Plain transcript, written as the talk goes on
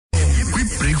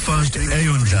breakfast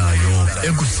eyondlayo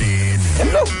ekuseni.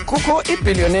 Kukho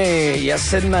ibillionaire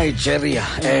yaseNigeria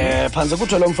phansi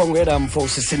kuthiwa lo mfo nguyedamfo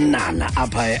sisinana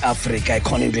apha eAfrika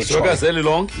ikhona into etshoyo. Zwekazeli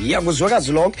lonke. Ya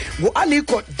kuzwekazi lonke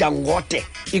nguAliko Dangote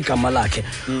igama lakhe.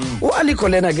 UAliko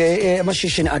lena ke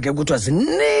amashishini akhe kuthiwa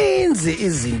zininzi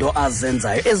izinto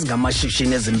azenzayo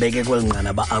ezingamashishini ezimbeke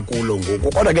kwelinqanaba akulo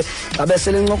ngoku. Kodwa ke xa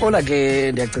beselencokola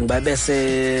ke ndiyacinga uba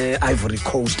bese Ivory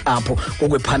Coast apho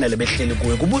kokwepanel behleli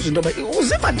kuwe kubuza into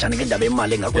uziva njani ngendaba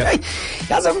yemali engako. Hayi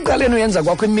yaze kuqaleni uyenza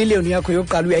kwakho imillion yakho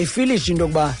yokuqala uyayifinish into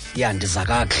kuba yandiza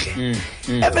kakuhle.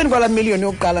 Emveni kwala million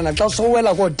yokuqala naxa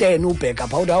sowela ko10 ubheka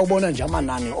pha awubona nje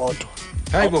amanani odwa.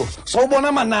 Hayibo sowubona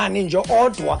amanani nje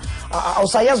odwa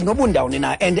awusayazi nobundawuni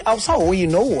na and awusahoyi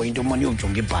nohoyi into manje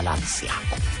ujonga ibalance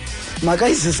yakho.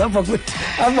 Makayizisa apha kuthi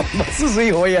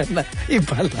abasizoyihoya na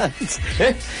ibalance.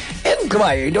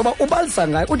 Engibayo into yoba ubalisa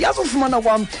ngayo uthi yazi ufumana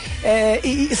kwam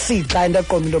isixa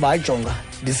ndaqomba into yoba hayijonga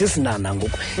ndisisinana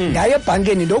ngoku ndaye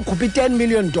ebhankeni ndokhupha $10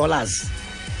 million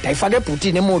ndayifaka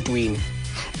ebhutini emotweni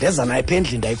ndeza nayo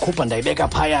endlini ndayikhupha ndayibeka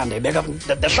phaya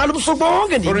ndahlala ubusuku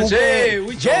bonke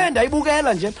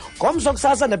ndayibukela nje ngomso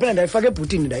kusasa ndaphela ndayifaka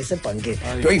ebhutini ndayisebhankeni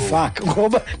ndoyifaka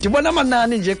ngoba ndibona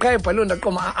amanani nje qha ibhalwe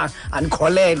ndaqoma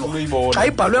andikholelwa xa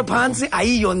ibhalwe phantsi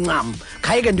ayiyo ncam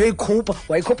khayike ndiyoyikhupha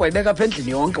wayikhupha wayibeka apha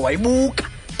endlini yonke wayibuka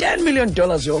 $10 million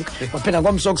yonke waphela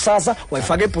ngomso kusasa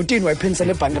wayifaka ebhutini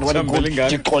wayiphinisela ebhankeni wathi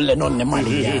ndixole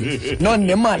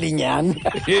nemali nyani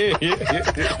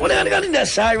unekani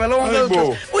ndiyashaywa lonke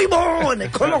uyibone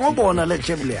kholo ngobona le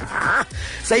jebule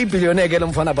sayibillionaire ke lo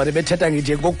mfana but bethetha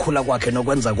ngithi ngokukhula kwakhe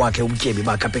nokwenza kwakhe ubutyebi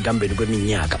bakhe apha ekambeni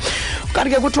kweminyaka. Kanti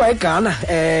ke kuthiwa eGhana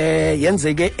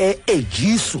yenzeke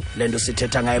eJisu lento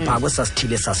sithetha ngayo phaa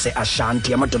kwesasithile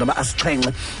sase-Ashanti amadoda asixhenxe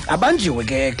abanjiwe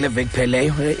ke kule veki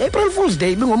pheleyo April Fool's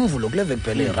Day ngomvulo kule veki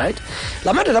pheleyo right.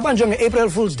 La madoda abanjwe nge-April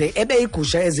Fool's Day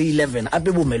ebeyigusha ezi-11 apha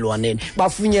ebumelwaneni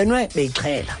bafunyenwe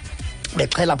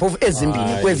bexhela phofu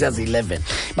ezimbini kwezi yazi-11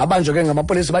 babanjwe ke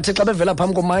ngamapolisa bathe xa bevela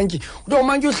phambi komantyi uthi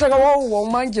umantyi uhleka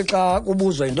umantyi xa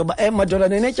kubuzwa into yoba madoda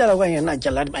nenetyala okanye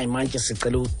natyala athi ayimantyi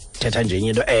sicela uthetha nje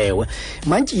into ewe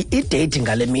mantyi idate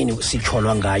ngale mini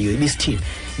sityholwa ngayo ibisithini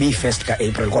biyi-1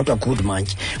 ka-April kodwa good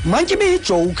mantyi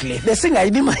biyijoke le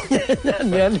besingayibi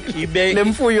manyana le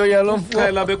mfuyo yalo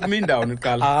mfuyo bekumindawo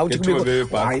niqala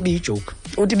hayi biyijoke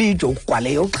uthi biyijoke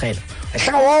kwaleyo uxhela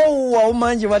ehleka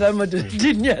umantyi bathi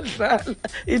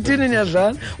ithini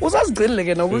niyadlala usazigcinile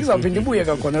ke noku izawuphinda ibuye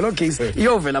kakhona lo case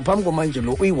iyovela phambi komanje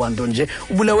lo uyiwanto nje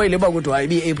ubulewe le bakuthi hayi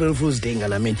ibi-April Fool's Day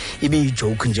ngalamini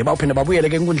ibiyijoke nje bawuphinda babuyele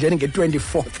ke enkundleni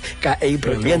nge-24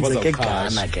 ka-April yenzeke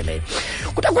eGhana ke leyo.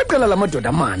 Kuthiwa kweqela lamadoda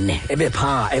amane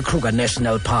ebephaa eKruger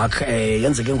National Park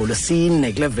yenzeke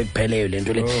ngolwesine kule veki pheleyo le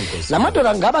nto le. La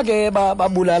madoda ngaba ke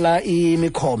babulala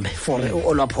imikhombe for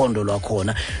olwaphondo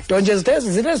lwakhona nto nje zithe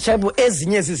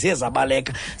ezinye siziye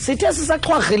zabaleka sithe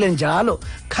sisaxhwarhile njalo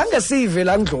khange siyive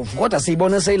laa ndlovu kodwa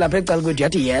siyibone seyilapha ecala kwethu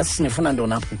yathi yes nifuna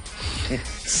ntoni apho.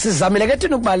 Sizamile ke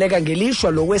thina ukubaleka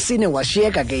ngelishwa lo wesine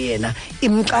washiyeka ke yena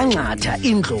imnxanxatha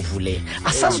indlovu le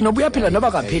asazi noba uyaphila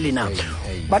noba kapheli na.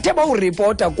 Bathe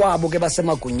bawuripota kwabo ke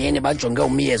basemagunyeni bajonge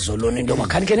umyezo lona into yoba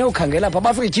khanikhe niyokhangela apha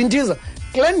bafika ijintiza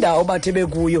kule ndawo bathe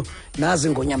bekuyo nazi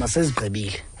ingonyama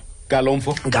sezigqibile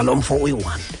ngalomfo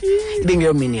uyi-1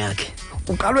 ibingeyomini yakhe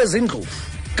uqalwe zindlovu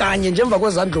kanye nje emva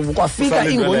kwezandlovu kwafika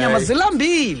ingonyama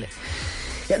zilambile.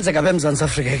 Yenzeka apha eMzantsi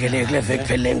Afrika ke leyo kule veki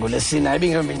pheleyo ngolesine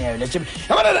ibingeyomini yayo le chibi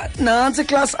yabona nantsi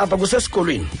class apha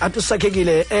kusesikolweni athi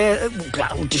usakhekile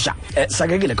utisha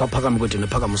sakhekile kwaphakama kwethu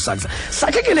nephakama usakza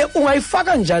sakhekile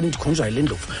ungayifaka njani ndikhonjwa yile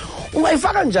ndlovu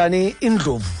ungayifaka njani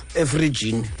indlovu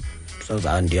efrijini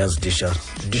saza ndiyazi tisha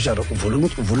uvula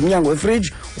umnyango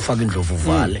wefriji ufaka indlovu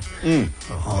uvale.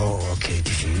 Okay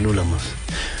tisha ilula mas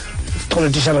xolo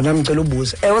tisha nami ngicela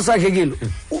ubuze sakhekile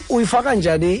uyifaka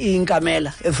njani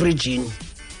inkamela efrijini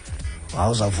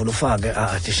awuzavula ufake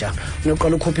tisha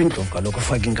unoqala ukhupha indlovu kaloko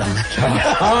ufake inkamela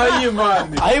hayi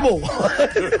mani hayibo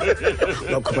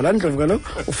ukhupha la ndlovu kaloko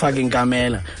ufake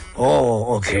inkamela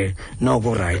okay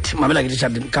noko right mamela ke tisha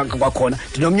kwakhona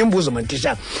ndinomnye umbuzo mani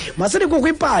tisha masele kukho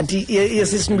ipati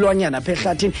yesisimlwanyana apha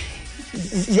ehlathini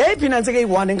yeyiphi nantsike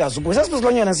iyi-1 engazukuya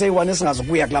sesisilwanyana seyi-1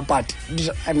 esingazukuya kulaa pati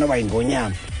ayinoba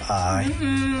yingonyama hayi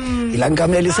yilaa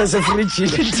nkamela isesefrijini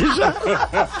tisha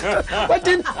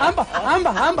wathini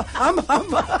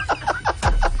hamba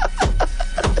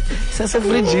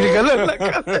sesefrijini kaloku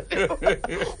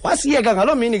wasiyeka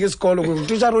ngaloo mini ke isikolo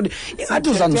kutisha rudi ingathi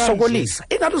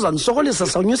uzandisokolisa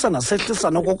sawunyusa nasehlisa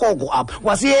nokokoko apha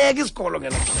wasiyeka isikolo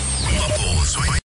ngelo